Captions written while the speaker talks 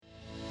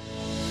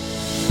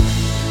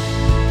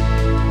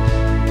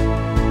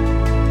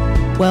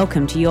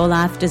Welcome to Your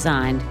Life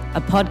Designed, a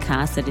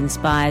podcast that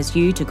inspires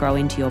you to grow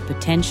into your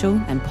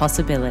potential and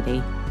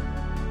possibility.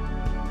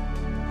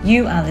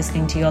 You are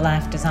listening to Your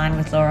Life Designed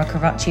with Laura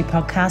Carocci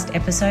podcast,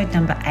 episode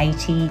number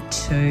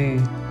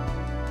 82.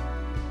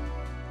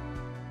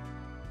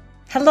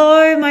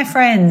 Hello, my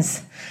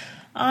friends.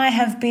 I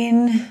have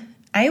been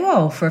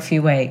AWOL for a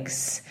few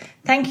weeks.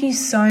 Thank you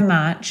so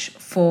much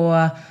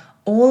for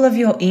all of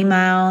your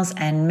emails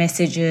and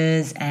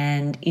messages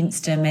and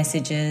Insta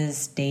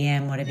messages,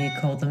 DM, whatever you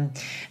call them,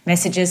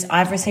 messages.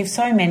 I've received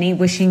so many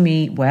wishing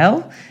me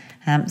well.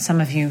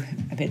 Some of you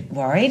a bit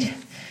worried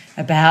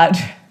about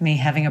me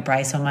having a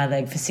brace on my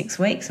leg for 6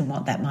 weeks and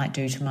what that might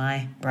do to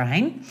my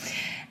brain.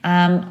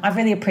 I've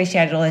really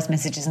appreciated all those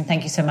messages and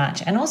thank you so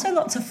much. And also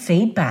lots of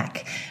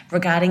feedback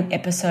regarding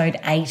episode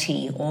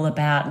 80, all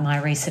about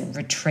my recent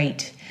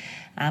retreat.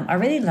 I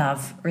really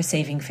love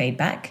receiving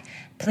feedback.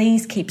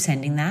 Please keep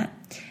sending that.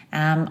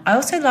 I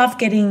also love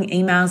getting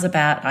emails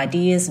about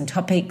ideas and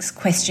topics,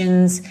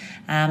 questions,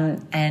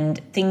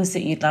 and things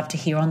that you'd love to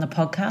hear on the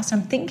podcast.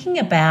 I'm thinking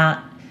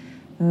about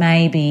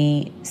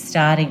maybe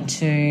starting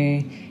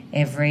to,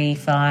 every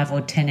 5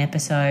 or 10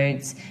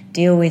 episodes,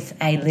 deal with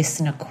a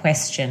listener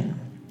question.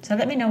 So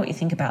let me know what you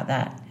think about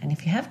that and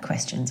if you have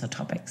questions or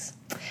topics.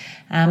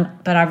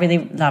 But I really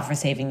love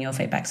receiving your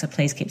feedback, so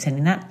please keep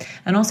sending that.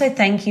 And also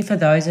thank you for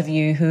those of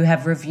you who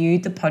have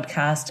reviewed the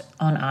podcast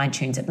on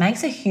iTunes. It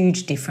makes a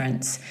huge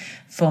difference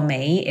for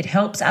me. It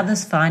helps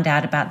others find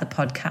out about the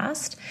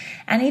podcast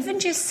and even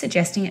just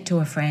suggesting it to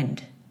a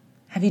friend.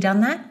 Have you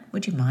done that?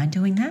 Would you mind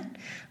doing that?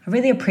 I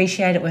really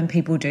appreciate it when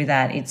people do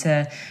that. It's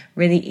a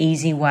really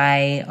easy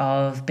way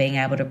of being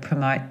able to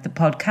promote the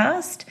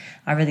podcast.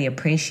 I really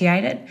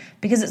appreciate it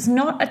because it's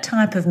not a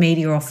type of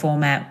media or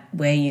format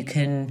where you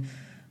can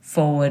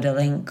forward a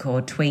link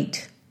or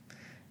tweet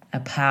a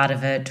part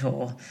of it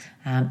or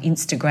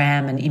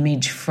Instagram an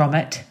image from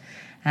it.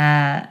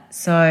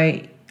 So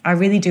I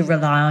really do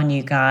rely on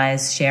you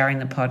guys sharing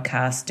the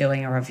podcast,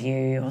 doing a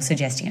review or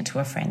suggesting it to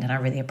a friend, and I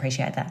really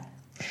appreciate that.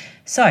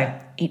 So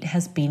it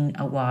has been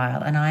a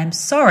while and I am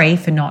sorry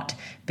for not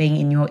being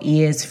in your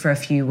ears for a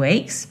few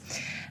weeks.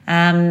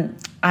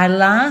 I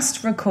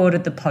last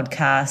recorded the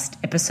podcast,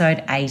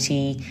 episode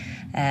 80,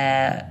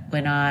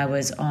 when I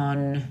was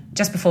on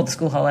just before the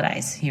school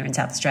holidays here in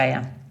South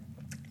Australia.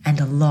 And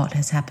a lot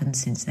has happened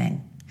since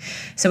then.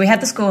 So we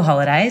had the school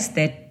holidays,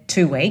 they're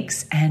 2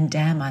 weeks, and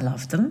damn, I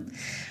loved them.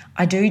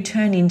 I do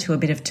turn into a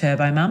bit of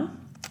turbo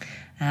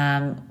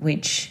mum,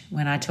 which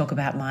when I talk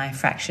about my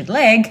fractured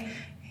leg,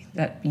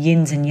 that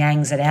yins and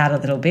yangs it out a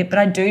little bit, but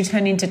I do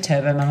turn into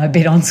turbo mum a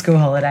bit on school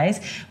holidays.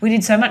 We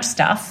did so much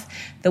stuff.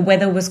 The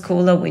weather was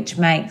cooler, which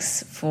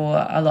makes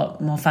for a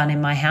lot more fun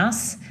in my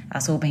house,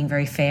 us all being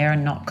very fair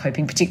and not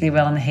coping particularly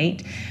well in the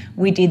heat.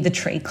 We did the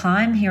tree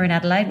climb here in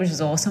Adelaide, which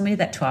was awesome. We did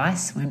that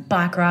twice. We went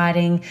bike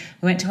riding.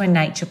 We went to a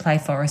Nature Play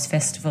Forest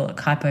Festival at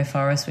Kaipo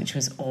Forest, which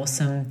was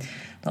awesome.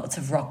 Lots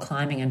of rock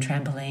climbing and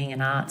trampoline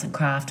and arts and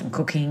craft and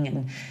cooking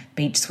and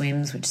beach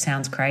swims, which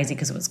sounds crazy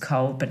because it was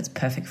cold, but it's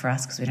perfect for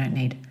us because we don't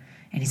need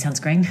any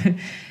sunscreen.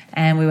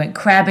 And we went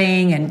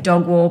crabbing and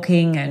dog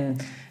walking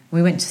and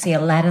we went to see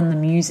Aladdin the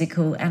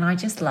musical and I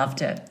just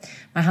loved it.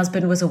 My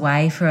husband was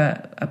away for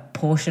a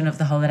portion of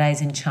the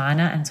holidays in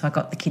China and so I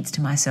got the kids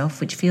to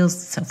myself, which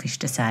feels selfish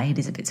to say. It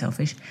is a bit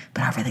selfish,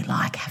 but I really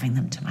like having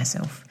them to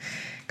myself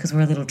because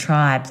we're a little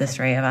tribe, the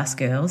three of us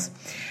girls.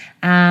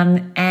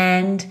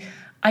 And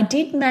I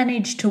did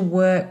manage to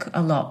work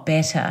a lot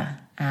better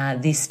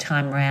this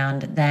time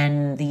round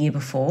than the year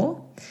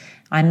before.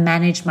 I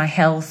managed my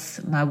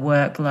health, my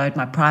workload,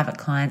 my private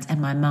clients and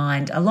my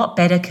mind a lot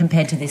better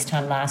compared to this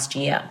time last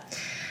year,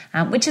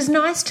 which is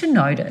nice to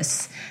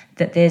notice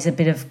that there's a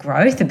bit of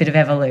growth, a bit of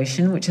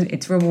evolution, which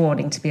it's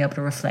rewarding to be able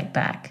to reflect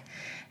back.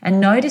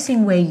 And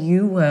noticing where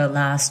you were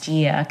last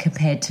year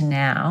compared to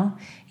now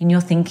in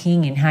your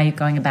thinking and how you're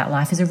going about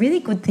life is a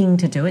really good thing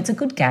to do. It's a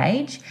good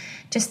gauge.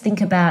 Just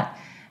think about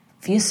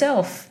for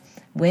yourself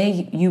where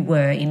you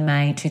were in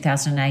May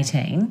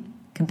 2018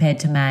 compared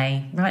to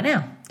May right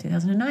now,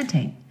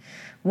 2019.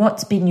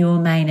 What's been your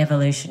main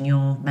evolution,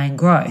 your main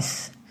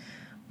growth?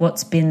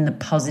 What's been the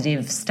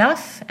positive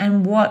stuff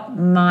and what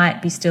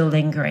might be still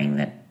lingering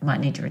that might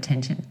need your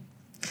attention?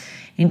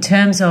 In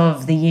terms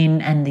of the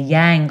yin and the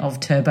yang of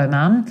Turbo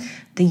Mum,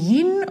 the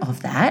yin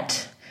of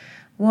that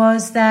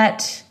was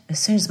that as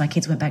soon as my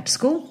kids went back to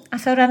school, I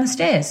fell down the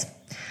stairs.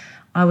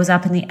 I was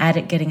up in the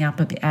attic getting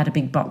up out a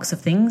big box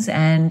of things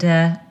and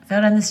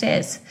fell down the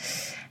stairs.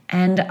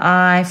 And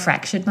I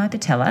fractured my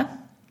patella,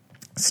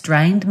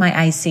 strained my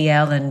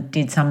ACL and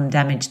did some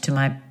damage to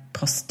my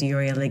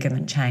posterior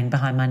ligament chain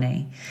behind my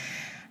knee.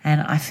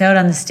 And I fell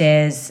down the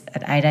stairs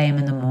at 8 a.m.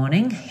 in the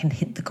morning and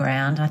hit the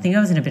ground. I think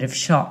I was in a bit of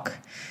shock,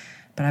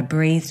 but I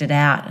breathed it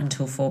out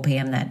until 4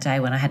 p.m. that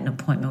day when I had an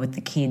appointment with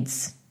the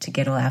kids to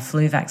get all our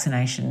flu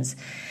vaccinations.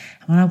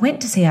 And when I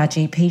went to see our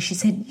GP, she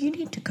said, you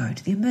need to go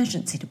to the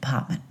emergency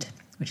department,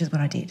 which is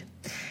what I did.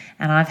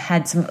 And I've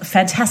had some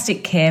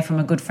fantastic care from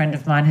a good friend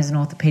of mine who's an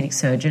orthopaedic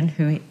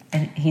surgeon,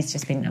 and he's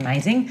just been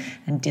amazing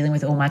and dealing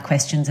with all my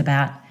questions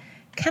about,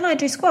 can I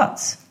do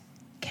squats?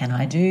 Can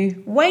I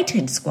do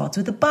weighted squats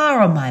with a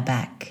bar on my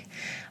back?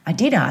 I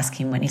did ask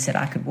him when he said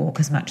I could walk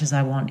as much as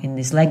I want in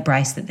this leg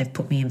brace that they've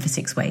put me in for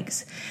 6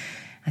 weeks.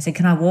 I said,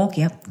 can I walk?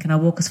 Yep. Can I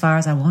walk as far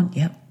as I want?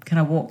 Yep. Can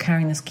I walk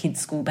carrying this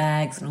kids' school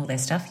bags and all their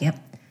stuff? Yep.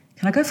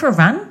 Can I go for a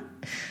run?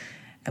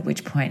 At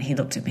which point he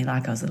looked at me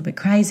like I was a little bit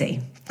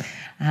crazy.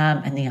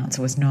 And the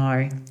answer was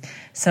no.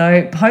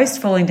 So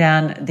post falling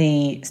down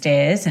the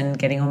stairs and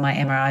getting all my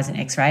MRIs and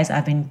x-rays,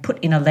 I've been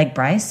put in a leg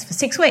brace for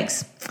 6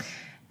 weeks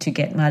to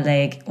get my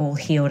leg all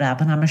healed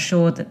up. And I'm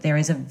assured that there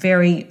is a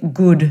very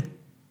good,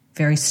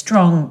 very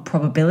strong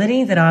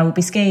probability that I will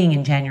be skiing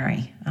in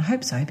January. I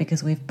hope so,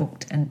 because we've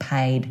booked and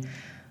paid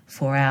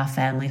for our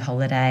family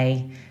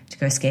holiday to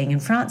go skiing in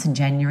France in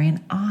January,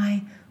 and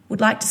I would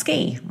like to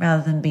ski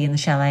rather than be in the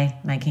chalet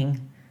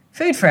making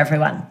food for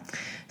everyone.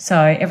 So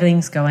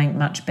everything's going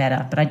much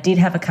better. But I did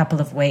have a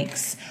couple of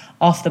weeks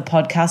off the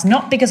podcast,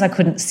 not because I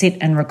couldn't sit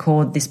and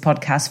record this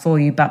podcast for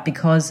you, but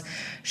because,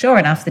 sure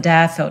enough, the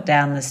day I felt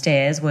down the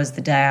stairs was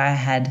the day I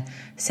had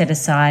set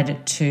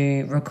aside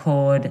to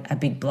record a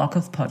big block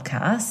of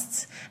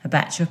podcasts, a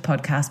batch of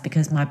podcasts,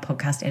 because my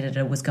podcast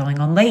editor was going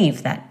on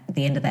leave at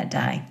the end of that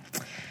day.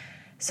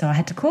 So I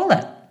had to call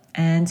it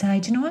and say,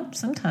 do you know what?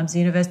 Sometimes the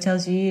universe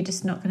tells you you're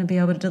just not going to be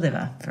able to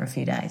deliver for a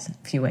few days,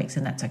 a few weeks,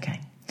 and that's okay.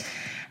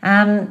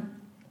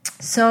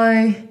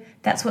 So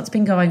that's what's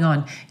been going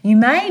on. You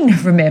may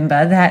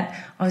remember that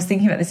I was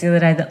thinking about this the other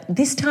day, that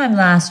this time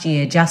last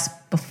year, just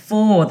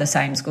before the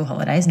same school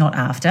holidays, not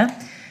after,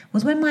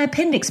 was when my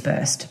appendix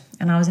burst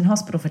and I was in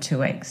hospital for 2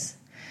 weeks.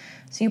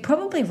 So you're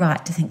probably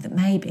right to think that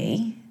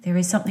maybe there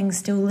is something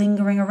still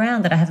lingering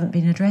around that I haven't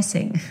been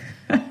addressing.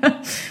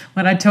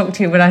 When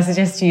I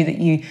suggest to you that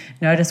you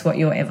notice what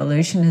your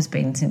evolution has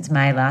been since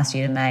May last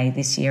year to May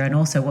this year, and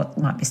also what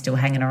might be still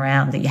hanging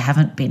around that you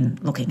haven't been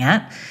looking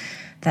at.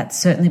 That's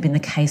certainly been the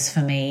case for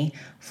me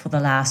for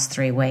the last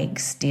 3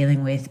 weeks,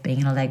 dealing with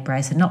being in a leg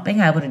brace and not being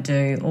able to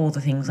do all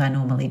the things I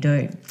normally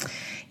do.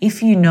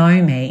 If you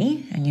know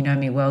me, and you know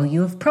me well,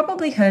 you have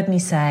probably heard me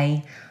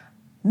say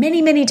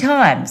many, many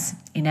times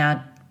in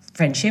our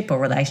friendship or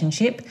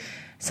relationship,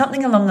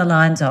 something along the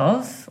lines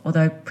of,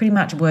 although pretty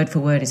much word for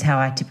word is how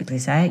I typically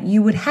say it,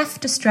 you would have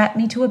to strap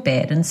me to a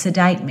bed and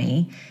sedate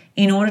me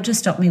in order to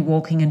stop me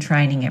walking and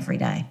training every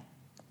day.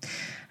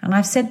 And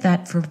I've said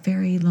that for a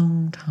very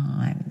long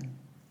time.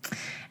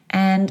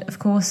 And of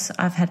course,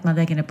 I've had my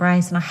leg in a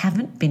brace and I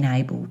haven't been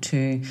able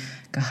to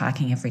go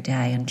hiking every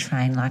day and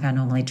train like I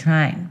normally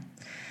train.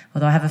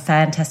 Although I have a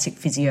fantastic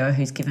physio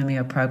who's given me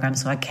a program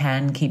so I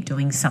can keep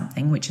doing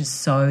something, which is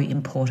so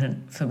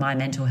important for my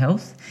mental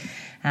health.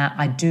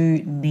 I do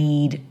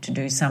need to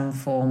do some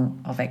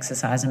form of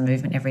exercise and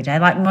movement every day,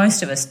 like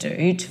most of us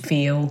do, to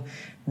feel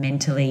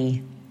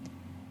mentally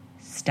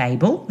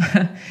stable.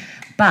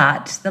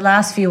 But the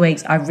last few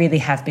weeks, I really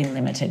have been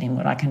limited in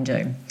what I can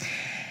do.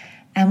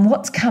 And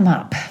what's come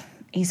up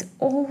is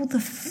all the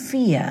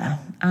fear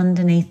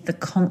underneath the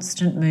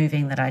constant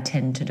moving that I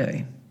tend to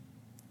do.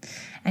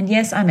 And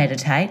yes, I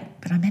meditate,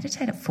 but I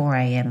meditate at 4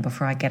 a.m.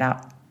 before I get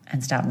up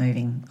and start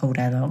moving all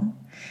day long.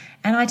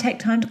 And I take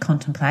time to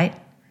contemplate,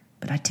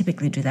 but I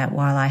typically do that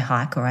while I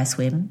hike or I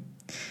swim.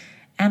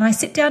 And I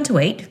sit down to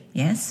eat,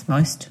 yes,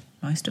 most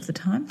of the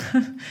time.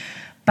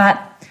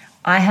 But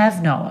I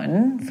have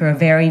known for a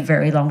very,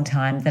 very long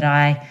time that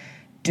I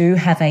do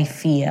have a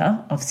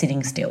fear of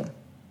sitting still.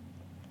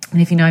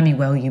 And if you know me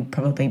well, you'd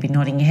probably be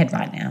nodding your head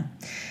right now.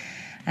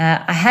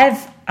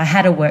 I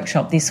had a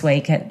workshop this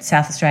week at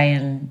South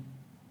Australian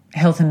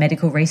Health and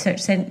Medical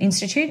Research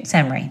Institute,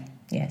 SAMRI.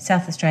 Yeah,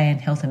 South Australian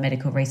Health and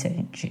Medical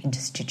Research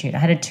Institute. I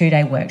had a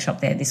 2-day workshop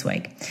there this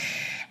week.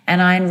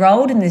 And I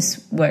enrolled in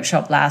this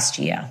workshop last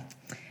year.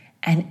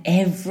 And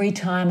every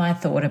time I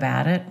thought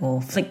about it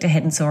or flicked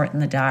ahead and saw it in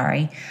the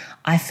diary,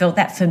 I felt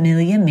that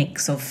familiar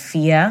mix of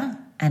fear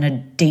and a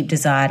deep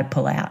desire to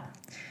pull out.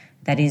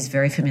 That is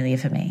very familiar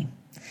for me.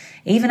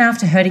 Even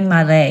after hurting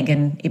my leg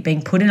and it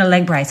being put in a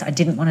leg brace, I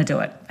didn't want to do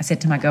it. I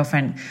said to my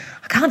girlfriend,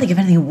 I can't think of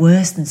anything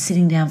worse than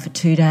sitting down for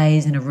 2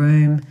 days in a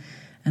room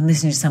and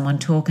listening to someone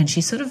talk. And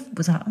she sort of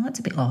was like, oh, that's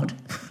a bit odd.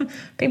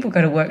 People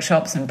go to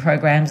workshops and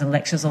programs and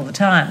lectures all the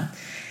time.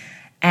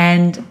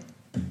 And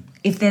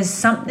if there's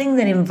something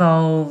that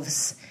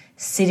involves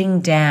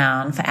sitting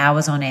down for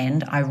hours on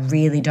end, I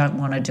really don't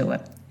want to do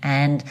it.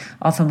 And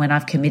often when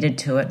I've committed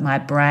to it, my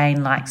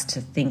brain likes to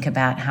think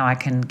about how I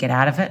can get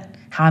out of it,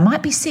 how I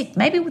might be sick.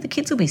 Maybe the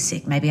kids will be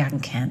sick. Maybe I can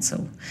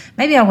cancel.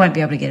 Maybe I won't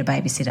be able to get a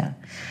babysitter.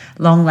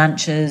 Long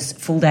lunches,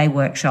 full-day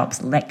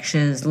workshops,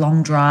 lectures,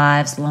 long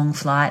drives, long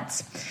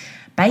flights.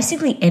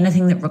 Basically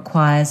anything that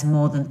requires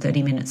more than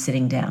 30 minutes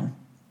sitting down.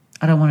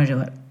 I don't want to do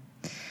it.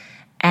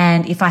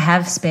 And if I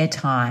have spare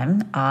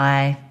time,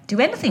 I do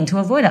anything to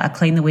avoid it. I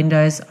clean the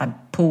windows, I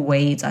pull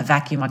weeds, I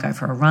vacuum, I go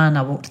for a run,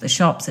 I walk to the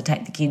shops, I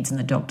take the kids and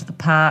the dog to the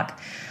park.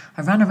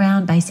 I run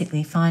around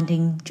basically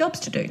finding jobs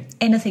to do,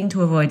 anything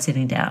to avoid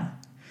sitting down.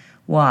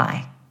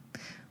 Why?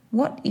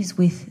 What is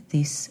with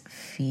this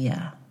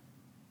fear?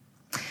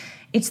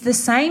 It's the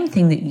same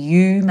thing that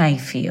you may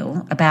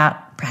feel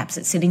about, perhaps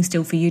it's sitting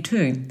still for you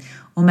too,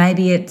 or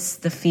maybe it's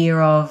the fear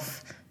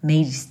of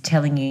me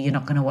telling you you're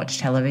not going to watch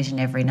television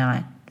every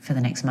night for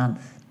the next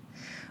month,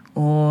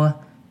 or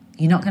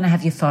you're not going to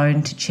have your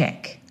phone to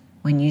check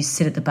when you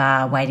sit at the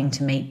bar waiting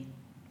to meet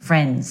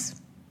friends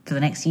for the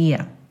next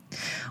year.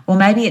 Or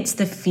maybe it's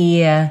the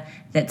fear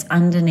that's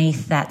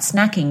underneath that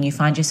snacking you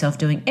find yourself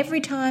doing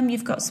every time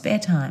you've got spare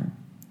time,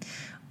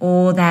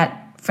 or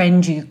that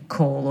friend you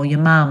call, or your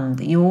mum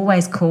that you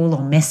always call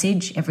or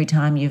message every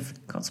time you've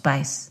got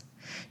space,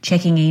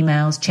 checking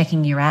emails,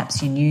 checking your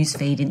apps, your news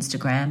feed,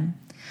 Instagram.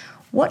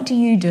 What do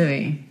you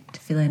do to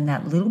fill in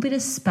that little bit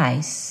of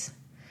space,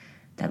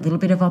 that little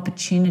bit of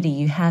opportunity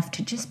you have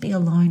to just be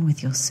alone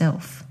with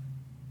yourself?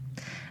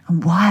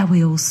 And why are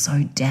we all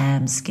so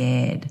damn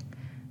scared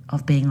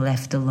of being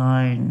left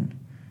alone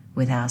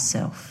with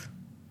ourselves?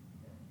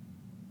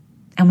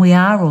 And we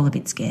are all a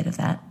bit scared of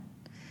that,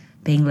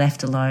 being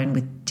left alone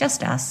with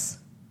just us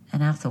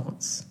and our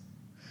thoughts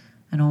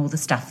and all the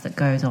stuff that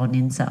goes on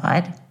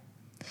inside.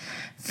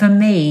 For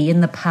me,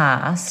 in the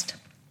past,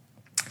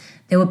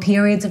 there were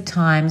periods of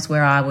times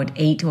where I would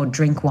eat or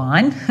drink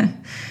wine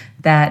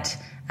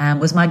that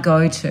was my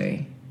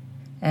go-to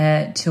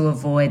to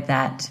avoid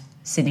that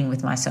sitting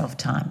with myself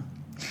time.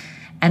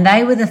 And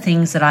they were the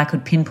things that I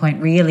could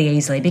pinpoint really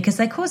easily because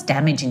they cause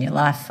damage in your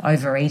life,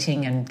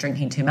 overeating and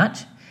drinking too much.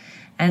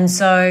 And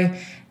so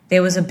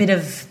there was a bit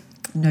of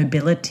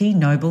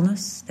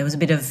nobleness. There was a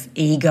bit of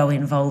ego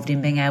involved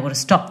in being able to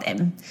stop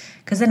them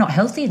because they're not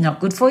healthy and not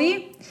good for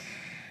you.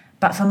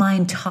 But for my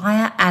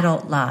entire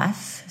adult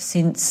life,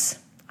 since,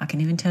 I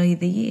can even tell you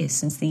the year,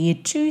 since the year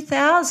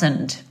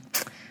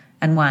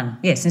 2001.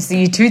 Yeah, since the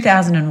year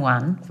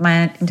 2001, for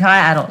my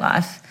entire adult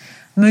life,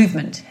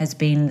 movement has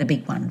been the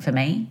big one for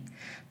me.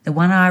 The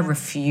one I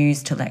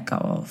refuse to let go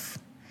of.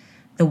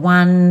 The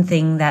one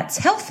thing that's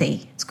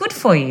healthy. It's good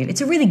for you.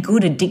 It's a really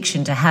good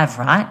addiction to have,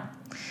 right?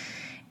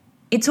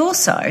 It's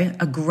also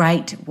a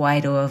great way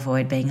to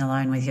avoid being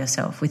alone with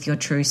yourself, with your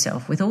true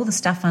self, with all the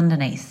stuff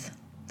underneath.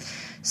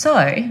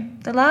 So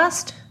the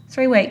last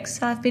 3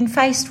 weeks, I've been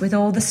faced with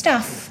all the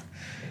stuff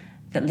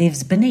that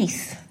lives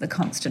beneath the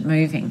constant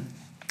moving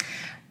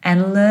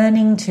and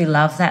learning to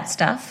love that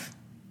stuff.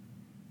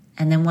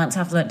 And then once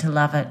I've learned to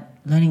love it,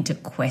 learning to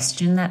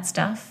question that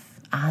stuff,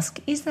 ask,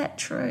 is that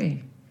true?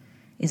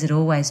 Is it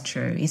always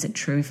true? Is it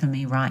true for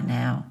me right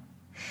now?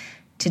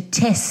 To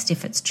test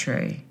if it's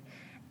true.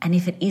 And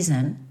if it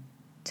isn't,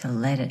 to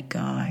let it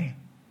go.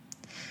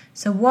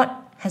 So what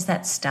has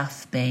that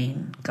stuff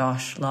been?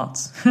 Gosh,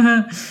 lots.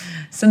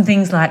 Some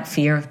things like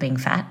fear of being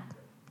fat,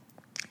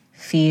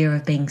 fear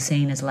of being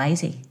seen as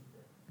lazy,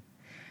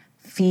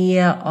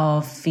 fear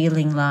of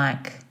feeling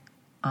like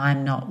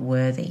I'm not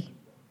worthy.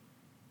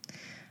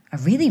 A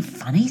really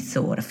funny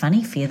thought, a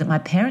funny fear that my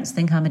parents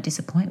think I'm a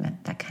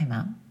disappointment. That came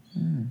up.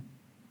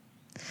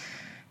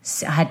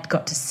 So I had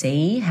got to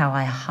see how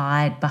I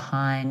hide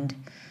behind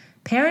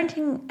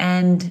parenting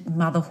and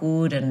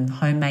motherhood and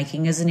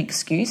homemaking as an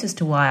excuse as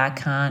to why I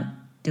can't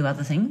do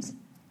other things.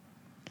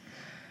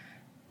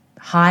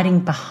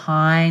 Hiding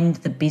behind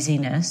the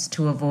busyness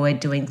to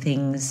avoid doing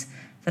things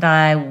that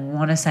I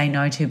want to say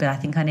no to, but I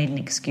think I need an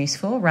excuse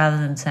for, rather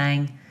than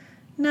saying,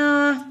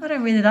 no, I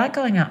don't really like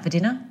going out for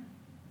dinner.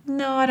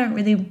 No, I don't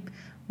really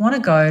want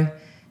to go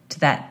to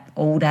that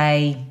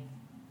all-day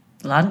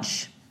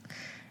lunch.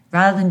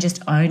 Rather than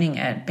just owning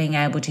it, being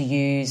able to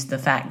use the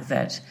fact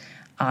that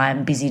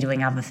I'm busy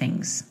doing other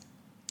things,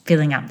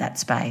 filling up that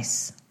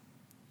space.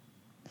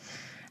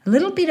 I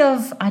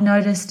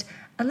noticed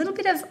a little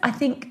bit of, I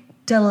think,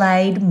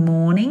 delayed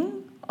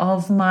mourning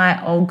of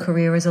my old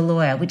career as a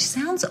lawyer, which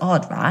sounds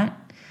odd, right?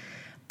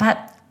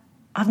 But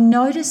I've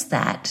noticed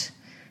that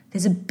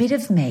there's a bit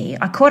of me.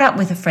 I caught up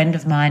with a friend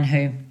of mine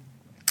who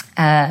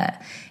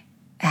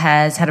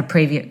has had a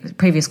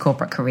previous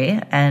corporate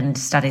career and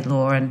studied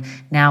law and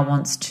now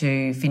wants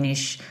to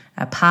finish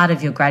a part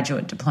of your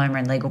graduate diploma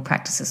in legal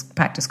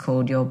practice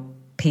called your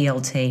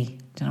PLT.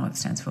 Don't know what it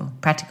stands for.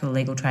 Practical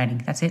Legal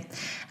Training. That's it.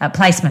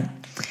 Placement.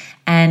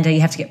 And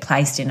you have to get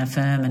placed in a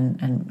firm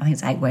and I think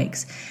it's 8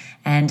 weeks.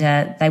 And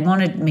they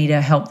wanted me to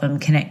help them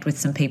connect with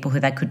some people who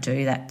they could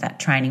do that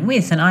training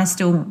with. And I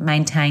still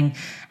maintain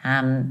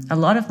a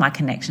lot of my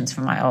connections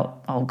from my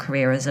old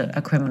career as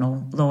a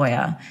criminal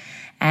lawyer.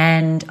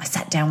 And I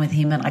sat down with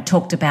him and I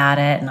talked about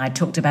it, and I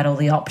talked about all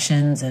the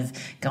options of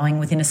going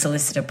within a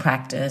solicitor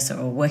practice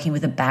or working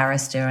with a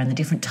barrister and the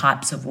different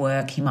types of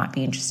work he might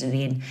be interested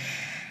in.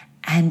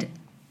 And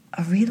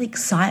a real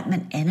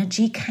excitement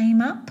energy came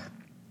up,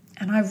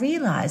 and I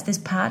realised there's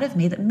part of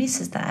me that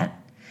misses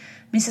that,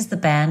 misses the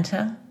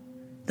banter,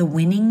 the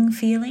winning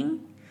feeling,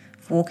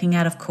 walking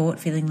out of court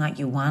feeling like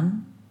you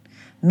won.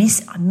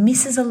 I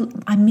miss a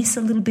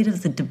little bit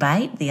of the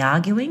debate, the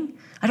arguing.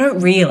 I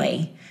don't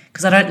really,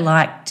 because I don't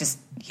like just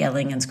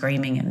yelling and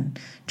screaming and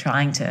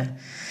trying to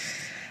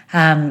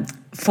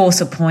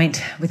force a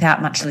point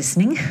without much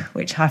listening,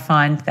 which I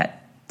find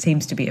that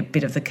seems to be a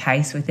bit of the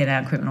case within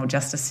our criminal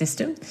justice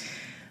system.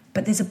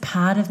 But there's a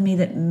part of me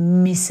that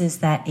misses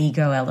that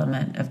ego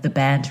element of the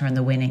banter and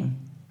the winning.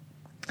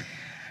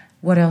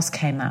 What else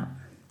came up?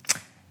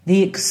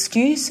 The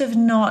excuse of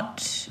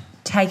not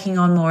taking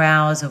on more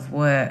hours of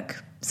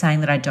work, saying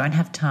that I don't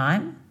have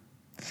time.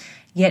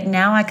 Yet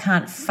now I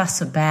can't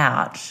fuss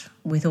about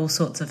with all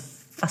sorts of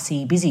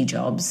fussy, busy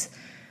jobs.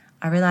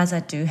 I realise I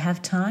do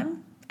have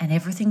time and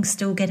everything's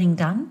still getting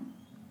done.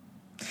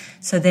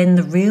 So then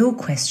the real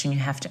question you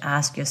have to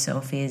ask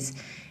yourself is,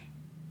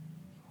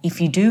 if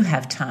you do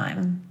have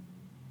time,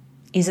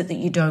 is it that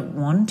you don't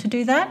want to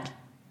do that?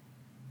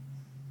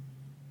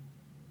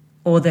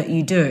 Or that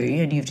you do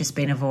and you've just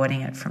been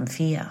avoiding it from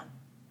fear?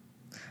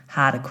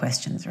 Harder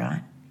questions,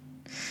 right?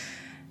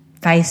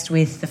 Faced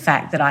with the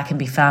fact that I can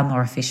be far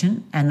more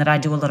efficient and that I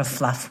do a lot of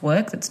fluff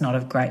work that's not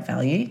of great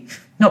value.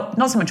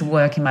 Not so much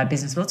work in my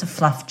business, but lots of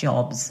fluff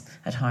jobs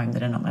at home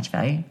that are not much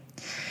value.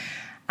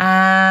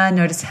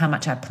 Notice how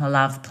much I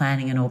love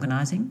planning and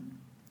organising.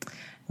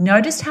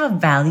 Notice how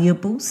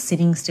valuable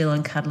sitting still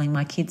and cuddling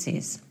my kids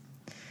is.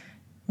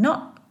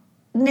 Not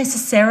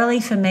necessarily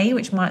for me,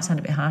 which might sound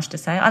a bit harsh to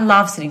say. I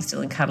love sitting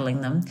still and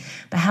cuddling them,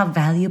 but how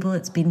valuable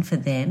it's been for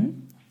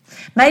them.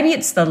 Maybe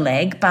it's the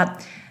leg,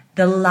 but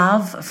the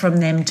love from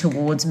them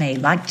towards me,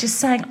 like just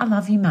saying, I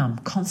love you, Mum,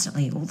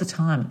 constantly, all the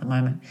time at the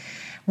moment,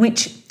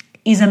 which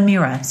is a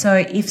mirror. So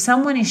if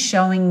someone is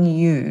showing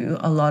you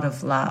a lot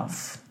of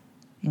love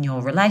in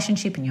your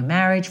relationship, in your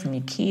marriage, from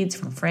your kids,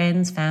 from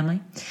friends,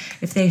 family,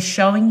 if they're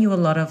showing you a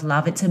lot of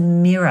love, it's a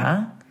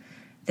mirror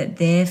that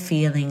they're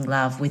feeling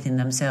love within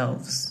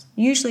themselves,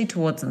 usually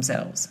towards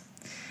themselves.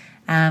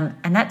 And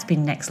that's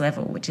been next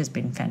level, which has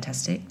been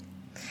fantastic.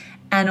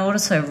 And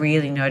also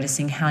really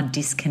noticing how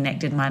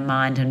disconnected my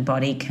mind and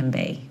body can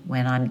be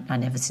when I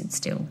never sit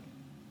still.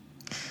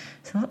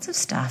 So lots of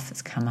stuff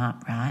has come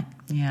up, right?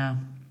 Yeah.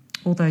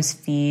 All those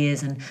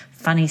fears and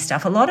funny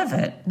stuff, a lot of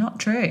it, not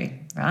true,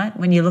 right?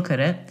 When you look at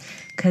it,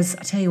 because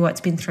I tell you what,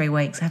 it's been 3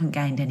 weeks, I haven't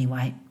gained any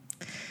weight.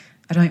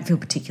 I don't feel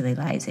particularly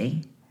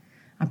lazy.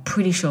 I'm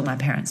pretty sure my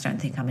parents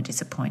don't think I'm a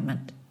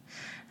disappointment.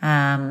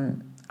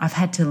 I've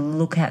had to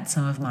look at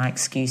some of my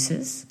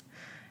excuses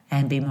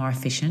and be more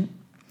efficient.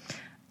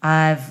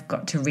 I've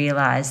got to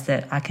realise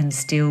that I can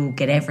still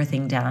get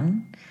everything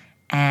done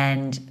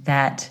and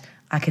that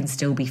I can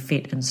still be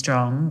fit and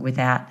strong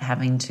without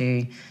having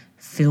to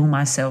fill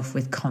myself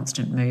with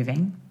constant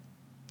moving.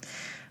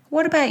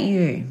 What about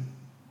you?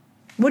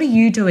 What are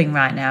you doing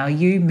right now? Are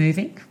you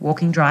moving,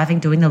 walking, driving,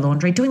 doing the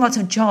laundry, doing lots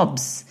of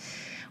jobs?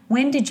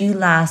 When did you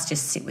last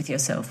just sit with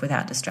yourself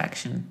without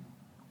distraction?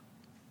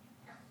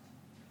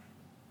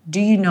 Do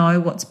you know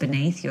what's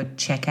beneath your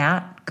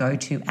checkout,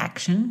 go-to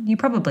action? You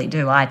probably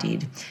do, I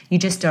did. You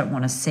just don't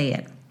want to see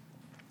it.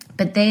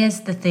 But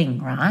there's the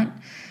thing, right?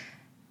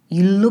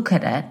 You look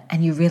at it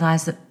and you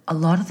realise that a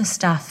lot of the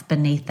stuff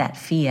beneath that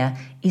fear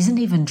isn't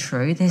even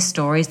true. There's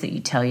stories that you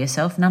tell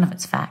yourself, none of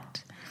it's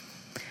fact.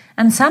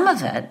 And some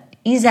of it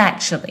is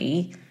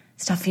actually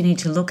stuff you need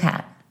to look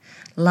at.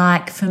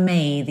 Like for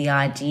me, the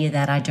idea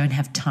that I don't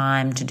have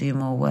time to do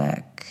more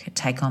work,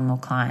 take on more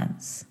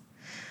clients,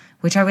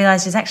 which I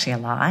realised is actually a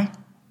lie.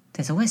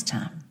 There's always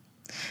time.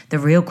 The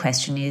real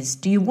question is,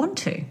 do you want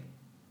to?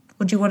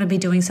 Or do you want to be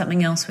doing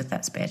something else with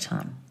that spare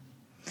time?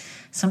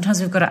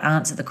 Sometimes we've got to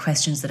answer the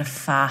questions that are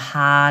far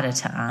harder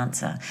to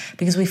answer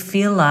because we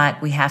feel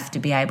like we have to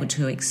be able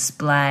to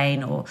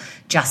explain or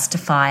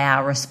justify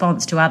our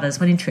response to others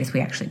when in truth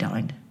we actually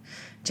don't,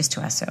 just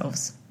to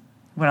ourselves.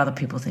 What other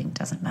people think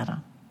doesn't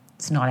matter.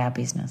 It's not our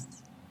business.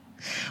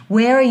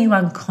 Where are you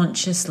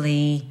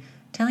unconsciously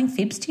telling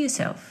fibs to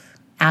yourself?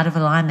 Out of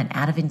alignment,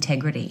 out of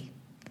integrity?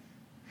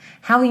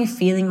 How are you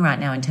feeling right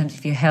now in terms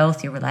of your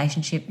health, your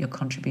relationship, your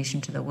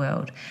contribution to the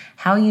world?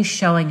 How are you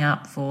showing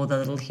up for the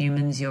little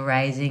humans you're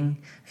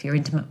raising, for your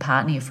intimate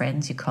partner, your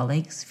friends, your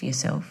colleagues, for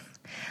yourself?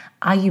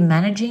 Are you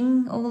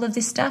managing all of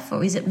this stuff,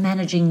 or is it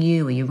managing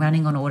you? Are you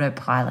running on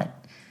autopilot,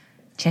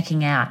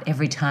 checking out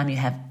every time you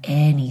have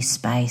any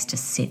space to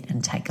sit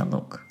and take a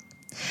look?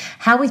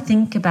 How we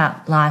think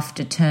about life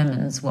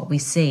determines what we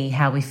see,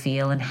 how we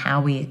feel, and how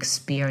we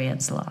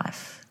experience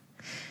life.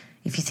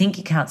 If you think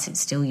you can't sit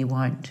still, you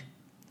won't.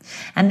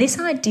 And this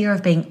idea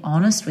of being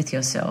honest with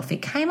yourself,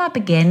 it came up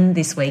again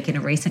this week in a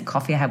recent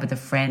coffee I had with a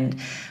friend.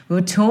 We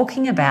were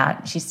talking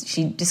about,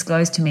 she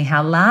disclosed to me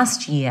how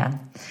last year,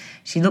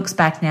 she looks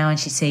back now and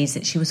she sees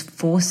that she was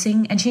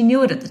forcing, and she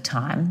knew it at the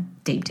time,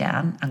 deep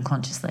down,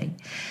 unconsciously,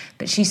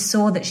 but she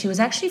saw that she was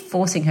actually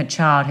forcing her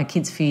child, her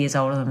kid's a few years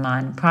older than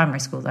mine, primary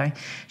school though,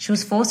 she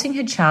was forcing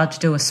her child to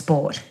do a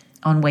sport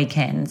on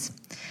weekends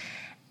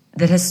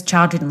that her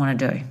child didn't want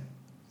to do.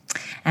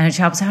 And her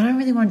child was like, I don't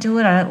really want to do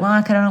it. I don't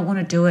like it. I don't want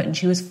to do it. And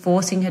she was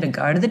forcing her to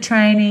go to the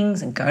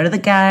trainings and go to the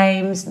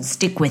games and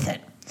stick with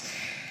it.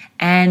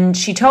 And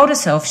she told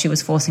herself she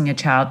was forcing her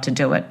child to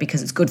do it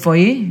because it's good for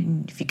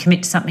you. If you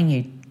commit to something,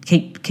 you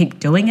keep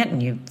doing it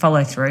and you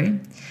follow through.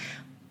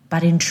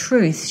 But in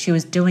truth, she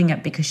was doing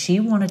it because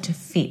she wanted to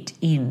fit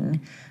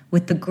in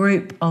with the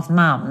group of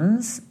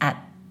mums at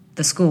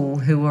the school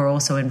who were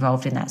also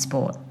involved in that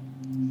sport.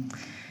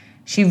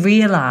 She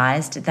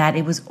realised that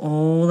it was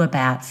all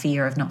about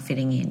fear of not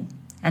fitting in.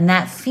 And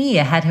that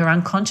fear had her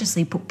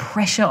unconsciously put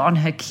pressure on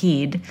her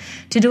kid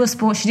to do a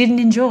sport she didn't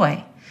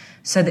enjoy,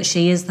 so that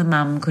she as the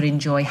mum could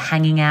enjoy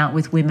hanging out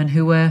with women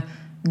who were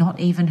not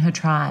even her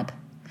tribe,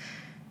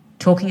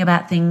 talking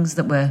about things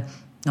that were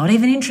not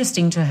even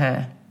interesting to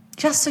her,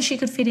 just so she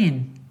could fit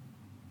in.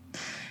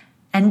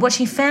 And what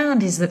she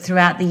found is that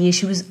throughout the year,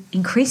 she was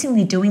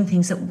increasingly doing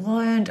things that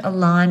weren't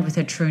aligned with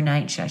her true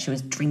nature. She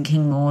was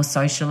drinking more,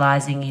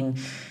 socialising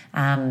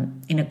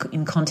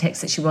in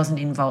contexts that she wasn't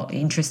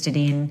interested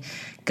in,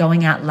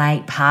 going out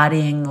late,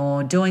 partying,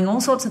 or doing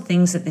all sorts of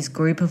things that this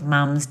group of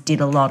mums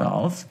did a lot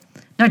of.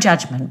 No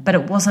judgment, but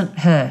it wasn't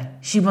her.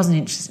 She wasn't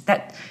interested.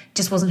 That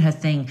just wasn't her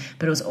thing.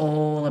 But it was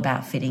all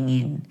about fitting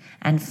in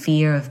and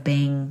fear of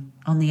being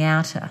on the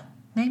outer,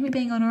 maybe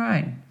being on her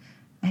own,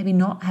 maybe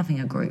not having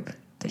a group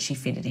that she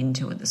fitted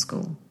into at the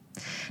school.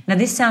 Now,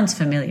 this sounds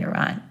familiar,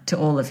 right, to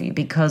all of you,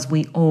 because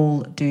we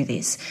all do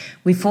this.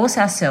 We force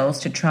ourselves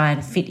to try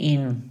and fit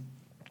in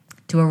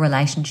to a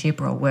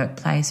relationship or a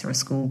workplace or a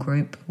school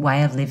group,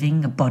 way of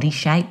living, a body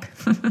shape.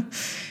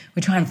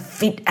 We try and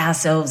fit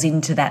ourselves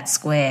into that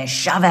square,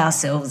 shove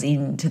ourselves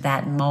into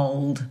that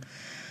mould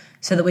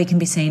so that we can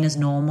be seen as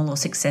normal or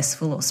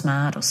successful or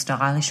smart or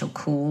stylish or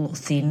cool or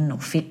thin or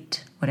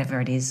fit,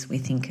 whatever it is we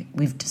think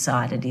we've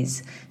decided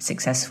is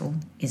successful,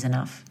 is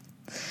enough.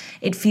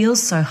 It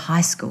feels so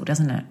high school,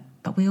 doesn't it?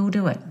 But we all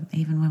do it,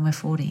 even when we're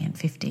 40 and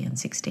 50 and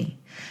 60,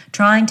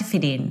 trying to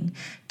fit in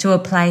to a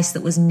place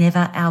that was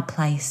never our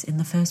place in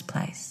the first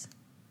place.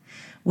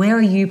 Where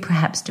are you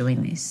perhaps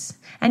doing this?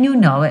 And you'll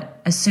know it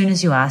as soon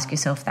as you ask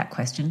yourself that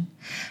question.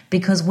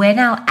 Because when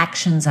our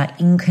actions are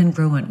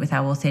incongruent with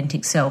our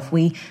authentic self,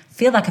 we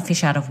feel like a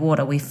fish out of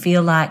water. We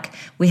feel like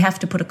we have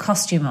to put a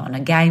costume on, a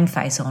game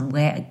face on,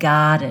 we're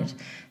guarded.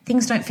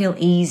 Things don't feel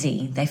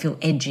easy, they feel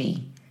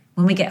edgy.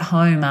 When we get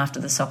home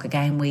after the soccer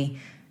game, we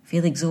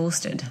feel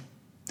exhausted.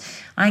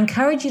 I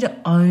encourage you to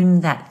own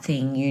that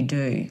thing you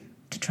do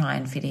to try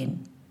and fit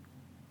in.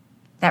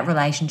 That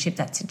relationship,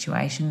 that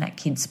situation, that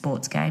kid's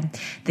sports game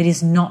that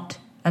is not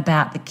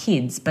about the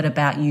kids, but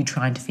about you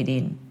trying to fit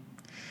in.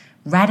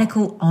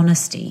 Radical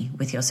honesty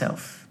with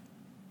yourself.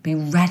 Be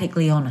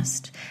radically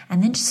honest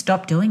and then just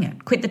stop doing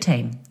it. Quit the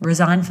team,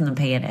 resign from the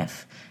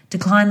PNF,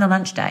 decline the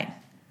lunch date.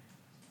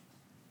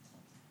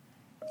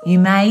 You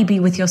may be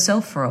with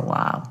yourself for a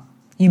while.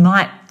 You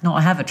might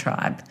not have a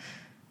tribe.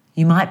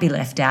 You might be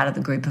left out of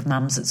the group of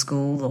mums at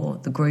school or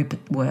the group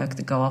at work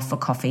that go off for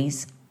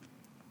coffees,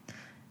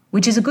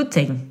 which is a good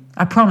thing,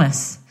 I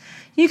promise.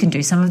 You can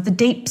do some of the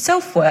deep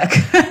self-work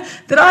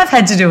that I've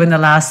had to do in the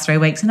last 3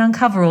 weeks and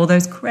uncover all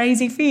those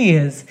crazy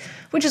fears,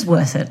 which is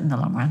worth it in the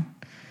long run.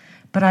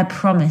 But I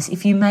promise,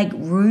 if you make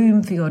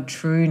room for your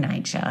true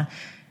nature,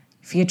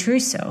 for your true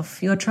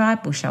self, your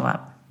tribe will show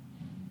up.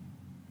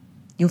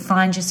 You'll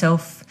find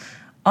yourself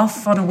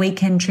off on a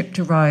weekend trip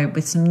to Rome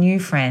with some new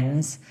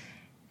friends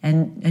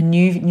and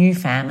new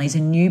families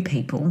and new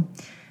people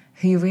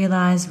who you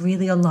realise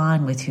really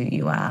align with who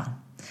you are,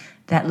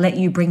 that let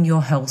you bring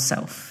your whole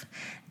self,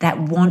 that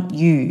want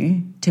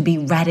you to be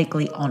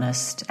radically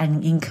honest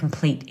and in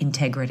complete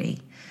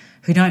integrity,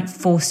 who don't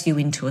force you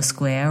into a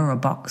square or a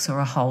box or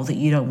a hole that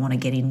you don't want to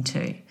get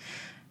into,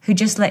 who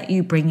just let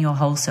you bring your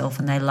whole self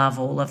and they love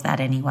all of that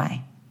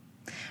anyway.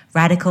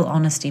 Radical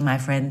honesty, my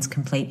friends,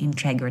 complete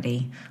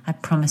integrity. I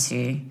promise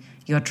you,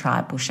 your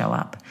tribe will show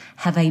up.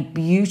 Have a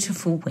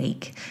beautiful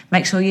week.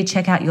 Make sure you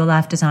check out Your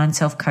Life Design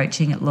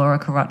Self-Coaching at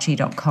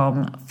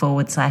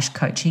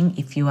lauracarocci.com/coaching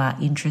if you are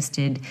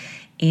interested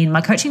in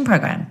my coaching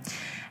program.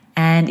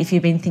 And if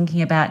you've been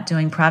thinking about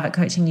doing private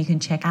coaching, you can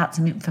check out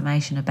some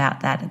information about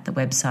that at the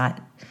website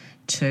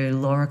to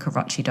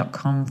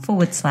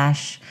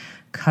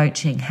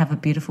lauracarocci.com/coaching. Have a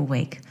beautiful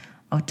week.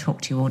 I'll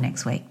talk to you all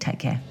next week. Take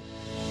care.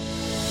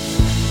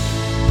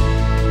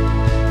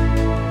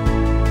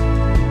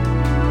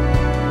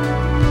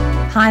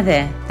 Hi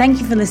there. Thank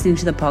you for listening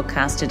to the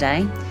podcast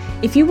today.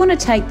 If you want to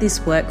take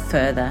this work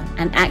further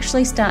and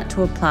actually start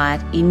to apply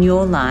it in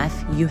your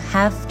life, you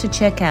have to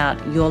check out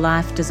Your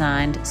Life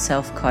Designed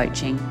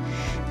Self-Coaching.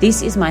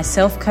 This is my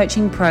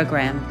self-coaching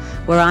program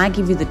where I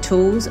give you the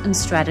tools and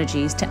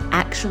strategies to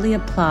actually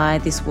apply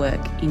this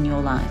work in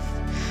your life.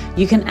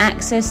 You can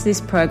access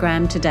this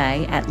program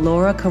today at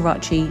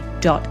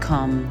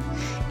lauracarocci.com.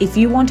 If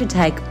you want to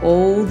take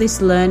all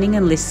this learning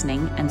and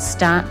listening and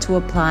start to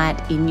apply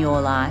it in your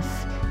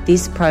life,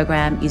 this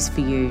program is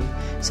for you.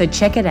 So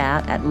check it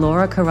out at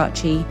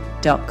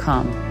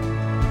lauracarocci.com.